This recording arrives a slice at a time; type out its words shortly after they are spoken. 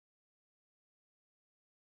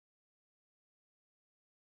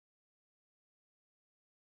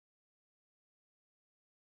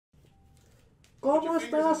¿Cómo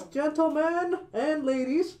estás, gentlemen and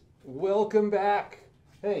ladies? Welcome back.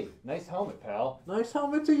 Hey, nice helmet, pal. Nice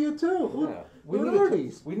helmet to you too. Yeah. What are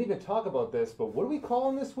these? We need to talk about this, but what are we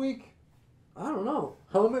calling this week? I don't know.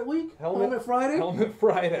 Helmet week? Helmet Friday? Helmet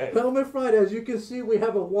Friday. Helmet Friday. As you can see, we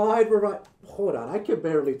have a wide variety. Hold on, I can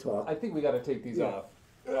barely talk. I think we got to take these off.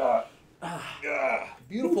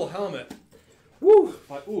 Beautiful helmet. Woo!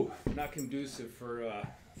 Ooh, not conducive for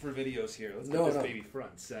videos here. Let's get this baby front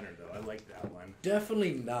and center, though. I like that one.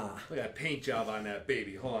 Definitely not. Look at that paint job on that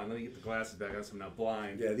baby. Hold on, let me get the glasses back on so I'm not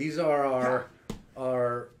blind. Yeah, these are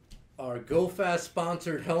our Go Fast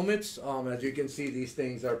sponsored helmets. As you can see, these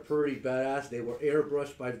things are pretty badass. They were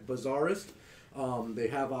airbrushed by Bizarrist. They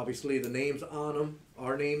have obviously the names on them,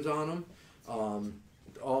 our names on them.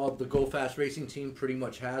 All the Go Fast racing team pretty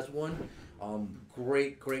much has one.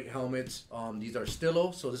 Great helmets. These are Stilo,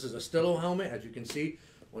 so this is a Stilo helmet, as you can see.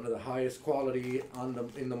 One of the highest quality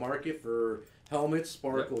in the market for helmets.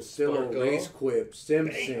 Sparkle, yep. Stilo, Racequip,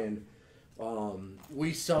 Simpson.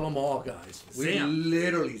 We sell them all, guys. We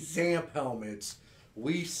literally Zamp helmets.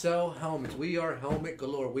 We sell helmets. We are helmet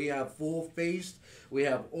galore. We have full faced. We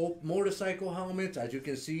have motorcycle helmets, as you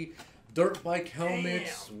can see. Dirt bike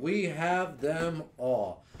helmets. Damn. We have them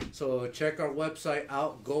all. So check our website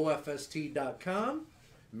out, gofst.com.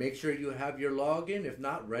 Make sure you have your login. If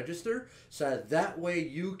not, register. So that way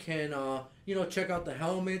you can, check out the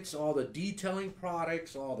helmets, all the detailing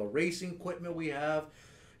products, all the racing equipment we have,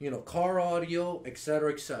 car audio,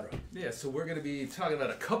 etc., etc. Yeah, so we're going to be talking about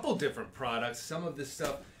a couple different products. Some of this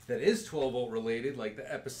stuff that is 12-volt related, like the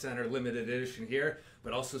Epicenter limited edition here,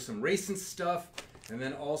 but also some racing stuff. And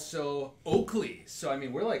then also Oakley. So, I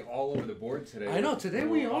mean, we're like all over the board today. I know. Today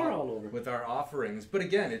we are all over. With our offerings. But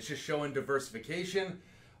again, it's just showing diversification.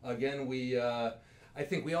 Again, I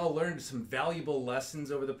think we all learned some valuable lessons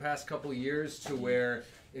over the past couple of years to where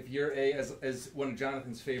if you're as one of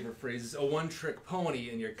Jonathan's favorite phrases, a one-trick pony,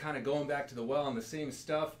 and you're kind of going back to the well on the same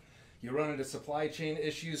stuff, you run into supply chain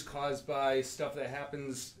issues caused by stuff that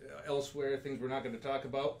happens elsewhere, things we're not going to talk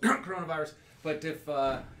about, coronavirus. But if...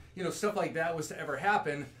 stuff like that was to ever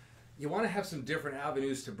happen, you want to have some different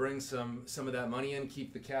avenues to bring some of that money in,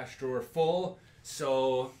 keep the cash drawer full.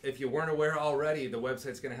 So if you weren't aware already, the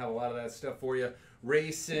website's going to have a lot of that stuff for you.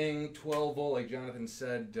 Racing, 12-volt, like Jonathan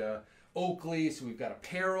said, Oakley, so we've got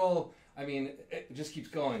apparel. I mean, it just keeps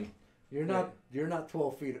going. You're not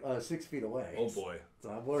 12 feet, 6 feet away. Oh boy. So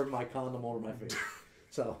I'm wearing my condom over my face.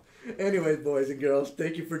 So, anyways, boys and girls,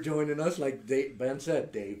 thank you for joining us. Like Ben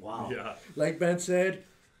said, Dave, wow. Yeah. Like Ben said,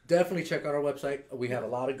 definitely check out our website. We have a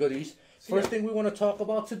lot of goodies. First thing we want to talk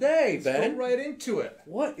about today, Ben. Let's go right into it.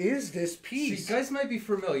 What is this piece? See, you guys might be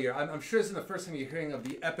familiar. I'm sure this isn't the first time you're hearing of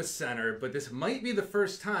the Epicenter, but this might be the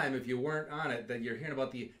first time, if you weren't on it, that you're hearing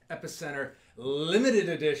about the Epicenter Limited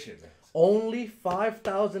Edition. Only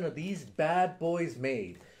 5,000 of these bad boys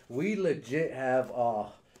made. We legit have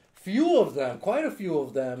few of them, quite a few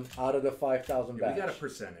of them, out of the 5,000 batch. We got a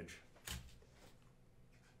percentage.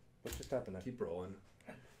 What just happened there? Keep rolling.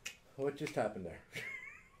 What just happened there?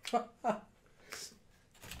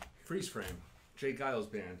 Freeze frame. Jay Giles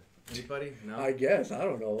band. Anybody? No? I guess. I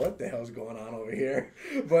don't know what the hell's going on over here.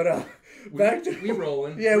 But back to... We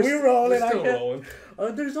rolling. Yeah, we're rolling. We're still rolling.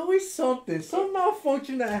 There's always something. Some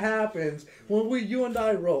malfunction that happens when you and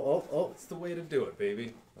I roll. Oh. It's the way to do it,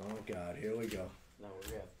 baby. Oh, God. Here we go. No, we're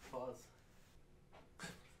going to pause.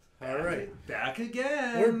 All right. Back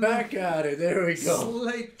again. We're back at it. There we go.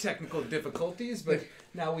 Slight technical difficulties, but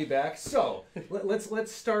now we back. So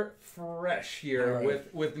let's start fresh here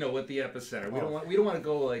with the Epicenter. We don't want to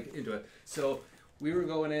go into it. So we were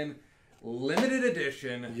going in limited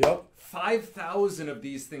edition. Yep. 5,000 of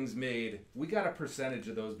these things made. We got a percentage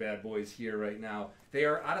of those bad boys here right now. They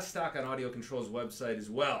are out of stock on AudioControl's website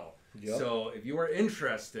as well. Yep. So if you are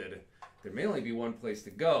interested, there may only be one place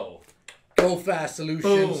to go.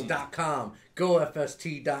 GoFastSolutions.com,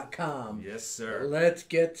 GoFST.com. Yes, sir. Let's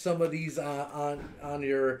get some of these on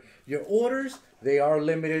your orders. They are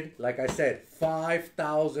limited. Like I said,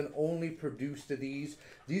 5,000 only produced of these.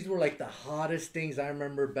 These were like the hottest things I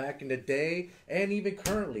remember back in the day and even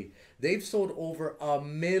currently. They've sold over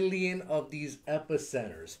 1 million of these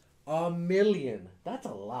Epicenters. 1 million. That's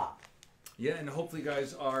a lot. Yeah, and hopefully you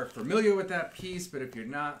guys are familiar with that piece, but if you're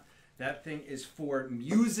not, that thing is for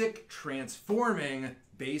music transforming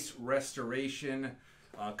bass restoration.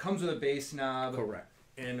 Comes with a bass knob. Correct.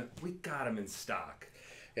 And we got them in stock.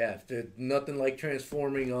 Yeah, nothing like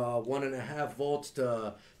transforming 1.5 volts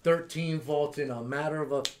to 13 volts in a matter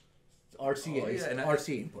of a RC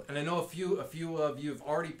input. And I know a few of you have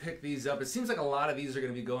already picked these up. It seems like a lot of these are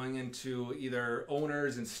going to be going into either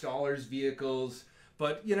owners, installers' vehicles.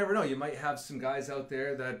 But you never know. You might have some guys out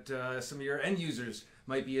there that some of your end users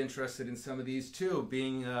might be interested in some of these too,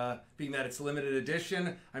 being that it's limited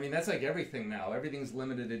edition. I mean, that's like everything now. Everything's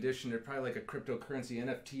limited edition. There's probably like a cryptocurrency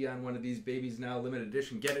NFT on one of these babies now, limited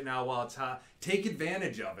edition. Get it now while it's hot. Take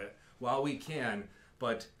advantage of it while we can.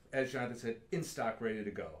 But as Jonathan said, in stock, ready to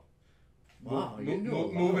go. Wow, you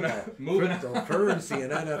know moving on. Cryptocurrency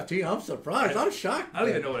and NFT. I'm surprised. I'm shocked. I don't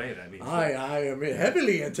even know what any of that means. I am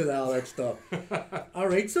heavily into all that stuff. All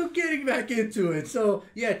right, so getting back into it. So,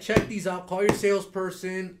 yeah, check these out. Call your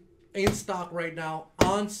salesperson. In stock right now.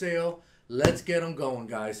 On sale. Let's get them going,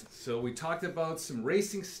 guys. So we talked about some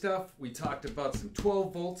racing stuff. We talked about some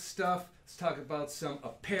 12-volt stuff. Let's talk about some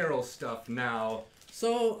apparel stuff now.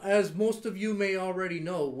 So, as most of you may already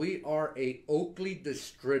know, we are a Oakley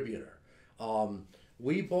distributor.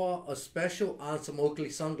 We bought a special on some Oakley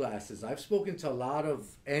sunglasses. I've spoken to a lot of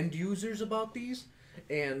end users about these,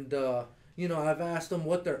 and you know, I've asked them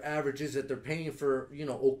what their average is that they're paying for, you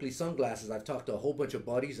know, Oakley sunglasses. I've talked to a whole bunch of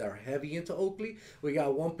buddies that are heavy into Oakley. We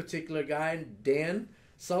got one particular guy, Dan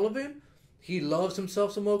Sullivan. He loves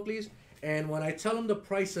himself some Oakleys, and when I tell him the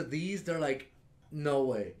price of these, they're like, no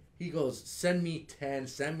way. He goes, send me 10,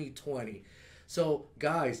 send me 20. So,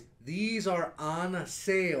 guys, these are on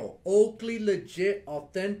sale. Oakley legit,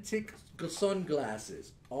 authentic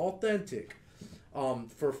sunglasses. Authentic.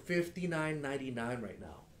 For $59.99 right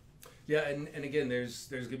now. Yeah, and again, there's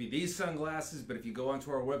going to be these sunglasses, but if you go onto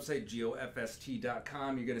our website,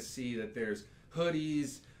 gofst.com, you're going to see that there's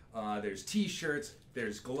hoodies, there's t-shirts,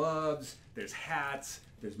 there's gloves, there's hats,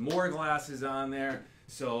 there's more glasses on there.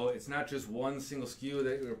 So it's not just one single SKU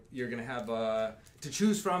that you're going to have to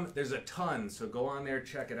choose from. There's a ton. So go on there,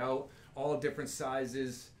 check it out. All different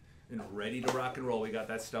sizes, and ready to rock and roll. We got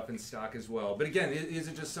that stuff in stock as well. But again, these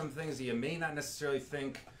are just some things that you may not necessarily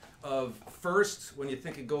think of first when you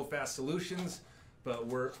think of Go Fast Solutions. But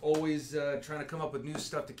we're always trying to come up with new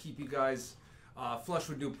stuff to keep you guys flush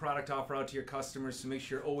with new product offer out to your customers. So make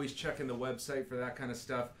sure you're always checking the website for that kind of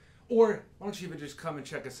stuff. Or why don't you even just come and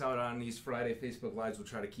check us out on these Friday Facebook Lives. We'll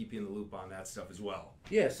try to keep you in the loop on that stuff as well.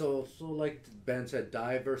 Yeah, so like Ben said,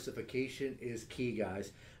 diversification is key,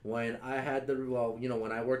 guys. When I had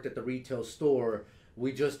when I worked at the retail store,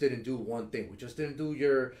 we just didn't do one thing. We just didn't do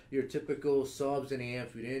your typical subs and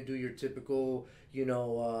amps. We didn't do your typical,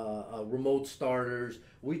 remote starters.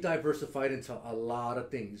 We diversified into a lot of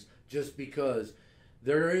things just because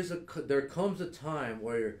there comes a time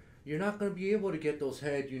where you're not going to be able to get those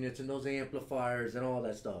head units and those amplifiers and all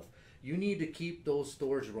that stuff. You need to keep those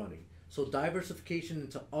stores running. So diversification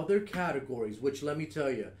into other categories, which let me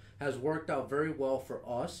tell you, has worked out very well for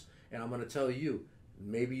us. And I'm going to tell you,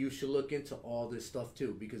 maybe you should look into all this stuff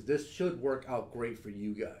too, because this should work out great for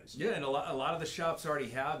you guys. Yeah, and a lot of the shops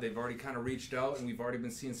already have. They've already kind of reached out, and we've already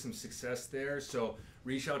been seeing some success there. So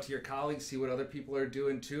reach out to your colleagues, see what other people are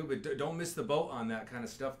doing too. But don't miss the boat on that kind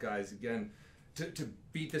of stuff, guys. Again, to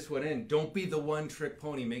beat this one in, don't be the one-trick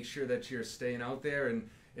pony. Make sure that you're staying out there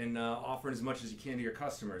and offering as much as you can to your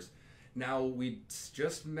customers. Now, we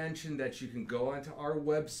just mentioned that you can go onto our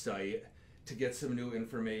website to get some new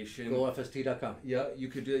information. GoFST.com. Yeah, you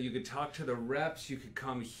could talk to the reps. You could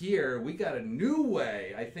come here. We got a new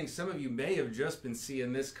way. I think some of you may have just been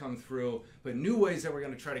seeing this come through, but new ways that we're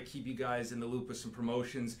going to try to keep you guys in the loop with some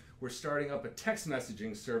promotions. We're starting up a text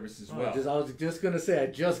messaging service as well. I was just going to say, I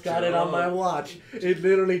just got it on my watch. It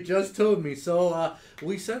literally just told me. So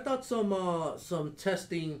we sent out some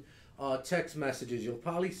testing text messages. You'll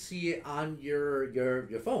probably see it on your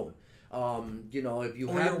phone. If you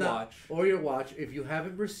or your watch, if you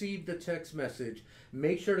haven't received the text message,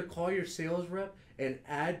 make sure to call your sales rep and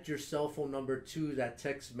add your cell phone number to that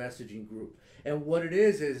text messaging group. And what it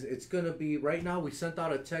is it's going to be, right now we sent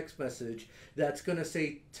out a text message that's going to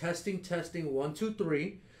say testing 1 2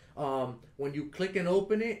 3. When you click and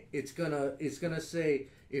open it, it's going to say,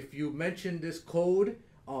 if you mention this code,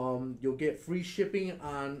 you'll get free shipping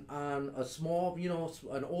on a small,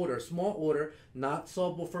 small order, not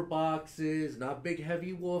subwoofer boxes, not big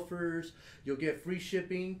heavy woofers. You'll get free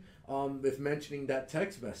shipping if mentioning that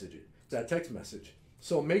text message.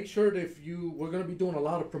 So make sure that we're going to be doing a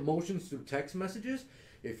lot of promotions through text messages.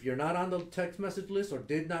 If you're not on the text message list or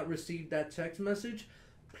did not receive that text message,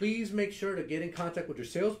 please make sure to get in contact with your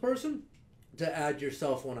salesperson to add your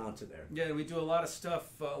cell phone onto there. Yeah, we do a lot of stuff.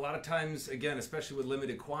 A lot of times, again, especially with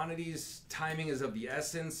limited quantities, timing is of the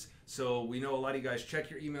essence. So we know a lot of you guys check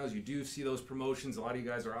your emails. You do see those promotions. A lot of you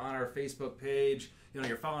guys are on our Facebook page.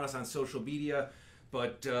 You're following us on social media.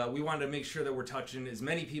 But we wanted to make sure that we're touching as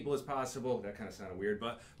many people as possible. That kind of sounded weird,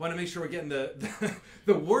 but we want to make sure we're getting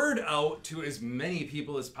the word out to as many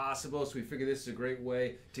people as possible. So we figured this is a great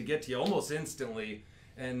way to get to you almost instantly.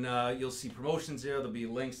 And you'll see promotions there. There'll be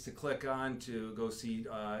links to click on to go see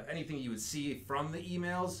anything you would see from the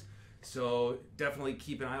emails. So definitely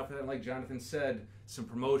keep an eye out for that. And like Jonathan said, some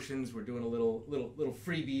promotions. We're doing a little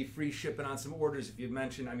freebie, free shipping on some orders. If you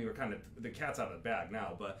mention, I mean, we're kind of the cat's out of the bag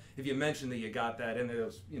now, but if you mention that you got that in there,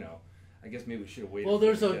 you know, I guess maybe we should have waited. Well,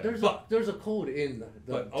 there's a code in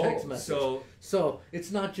the text message. So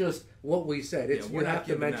it's not just what we said. It's you have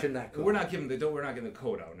to mention that code. We're not giving the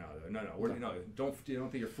code out now. No. Don't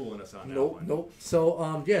think you're fooling us on that one. Nope.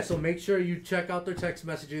 So so make sure you check out their text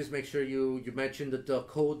messages. Make sure you mention the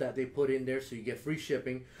code that they put in there so you get free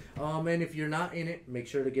shipping. And if you're not in it, make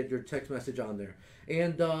sure to get your text message on there.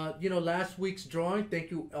 And last week's drawing,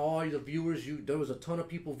 thank you all the viewers. There was a ton of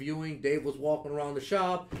people viewing. Dave was walking around the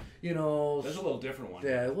shop. That's a little different one.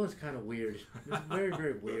 Yeah, it was kind of weird. It was very,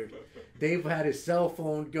 very weird. Dave had his cell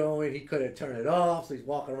phone going. He couldn't turn it off, so he's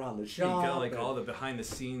walking around the shop. He got like all the behind the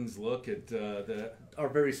scenes look at our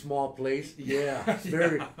very small place. Yeah, it's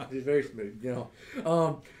very,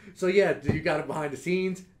 So yeah, you got it behind the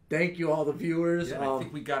scenes. Thank you, all the viewers. Yeah, I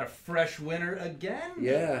think we got a fresh winner again.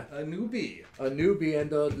 Yeah, a newbie,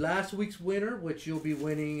 and last week's winner, which you'll be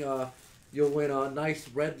winning. You'll win a nice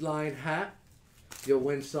red line hat. You'll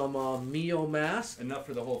win some Mio mask. Enough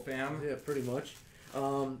for the whole fam. Yeah, pretty much.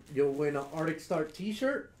 You'll win an Arctic Start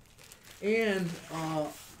T-shirt and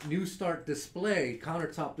New Start display,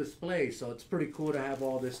 countertop display. So it's pretty cool to have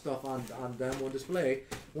all this stuff on them on display.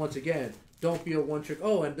 Once again, don't be a one trick.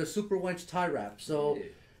 Oh, and the Super Wench tie wrap. So. Yeah.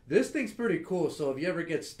 This thing's pretty cool. So if you ever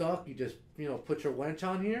get stuck, you just put your wench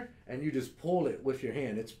on here and you just pull it with your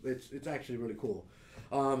hand. It's actually really cool.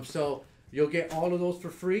 So you'll get all of those for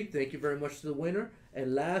free. Thank you very much to the winner.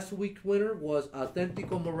 And last week's winner was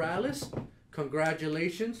Authentico Morales.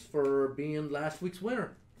 Congratulations for being last week's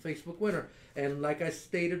winner, Facebook winner. And like I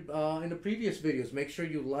stated in the previous videos, make sure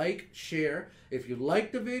you like, share. If you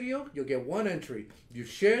like the video, you'll get 1 entry. If you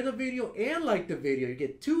share the video and like the video, you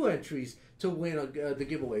get 2 entries to win the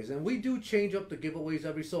giveaways. And we do change up the giveaways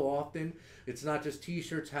every so often. It's not just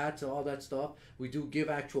t-shirts, hats, and all that stuff. We do give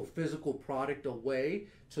actual physical product away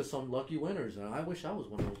to some lucky winners. And I wish I was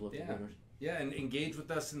one of those lucky winners. Yeah, and engage with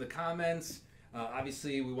us in the comments.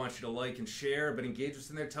 Obviously, we want you to like and share, but engage us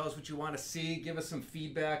in there. Tell us what you want to see. Give us some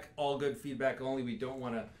feedback. All good feedback only. We don't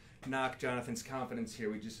want to knock Jonathan's confidence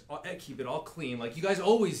here. We just keep it all clean, like you guys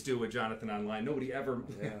always do with Jonathan Online. Nobody ever...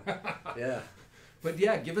 Yeah. But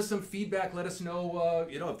yeah, give us some feedback. Let us know,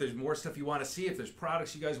 if there's more stuff you want to see, if there's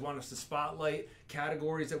products you guys want us to spotlight,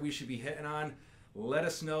 categories that we should be hitting on. Let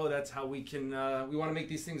us know. That's how we can. We want to make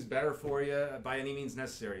these things better for you by any means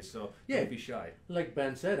necessary. So don't be shy. Like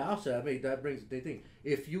Ben said, that brings the thing.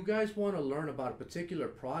 If you guys want to learn about a particular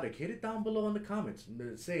product, hit it down below in the comments.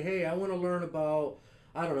 Say, hey, I want to learn about,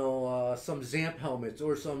 I don't know, some Zamp helmets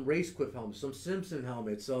or some RaceQuip helmets, some Simpson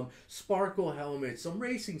helmets, some Sparkle helmets, some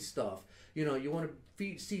racing stuff. You want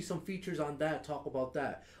to see some features on that, talk about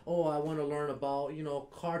that. Oh, I want to learn about,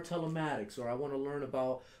 car telematics, or I want to learn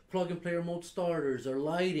about plug-and-play remote starters or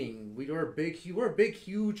lighting. We're a big,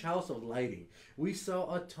 huge house of lighting. We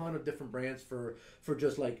sell a ton of different brands for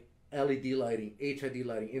just like LED lighting, HID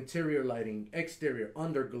lighting, interior lighting, exterior,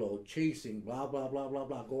 underglow, chasing, blah, blah, blah, blah,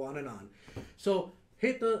 blah, go on and on. So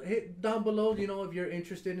hit down below, if you're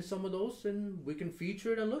interested in some of those, and we can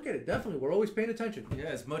feature it and look at it. Definitely, we're always paying attention. Yeah,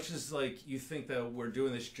 as much as like you think that we're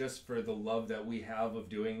doing this just for the love that we have of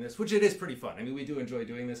doing this, which it is pretty fun. I mean, we do enjoy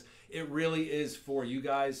doing this. It really is for you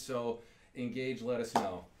guys. So engage. Let us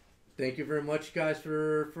know. Thank you very much, guys,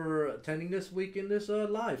 for attending this week in this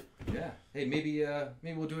live. Yeah. Hey, maybe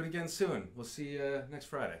we'll do it again soon. We'll see you next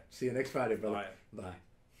Friday. See you next Friday, brother. Bye. Bye.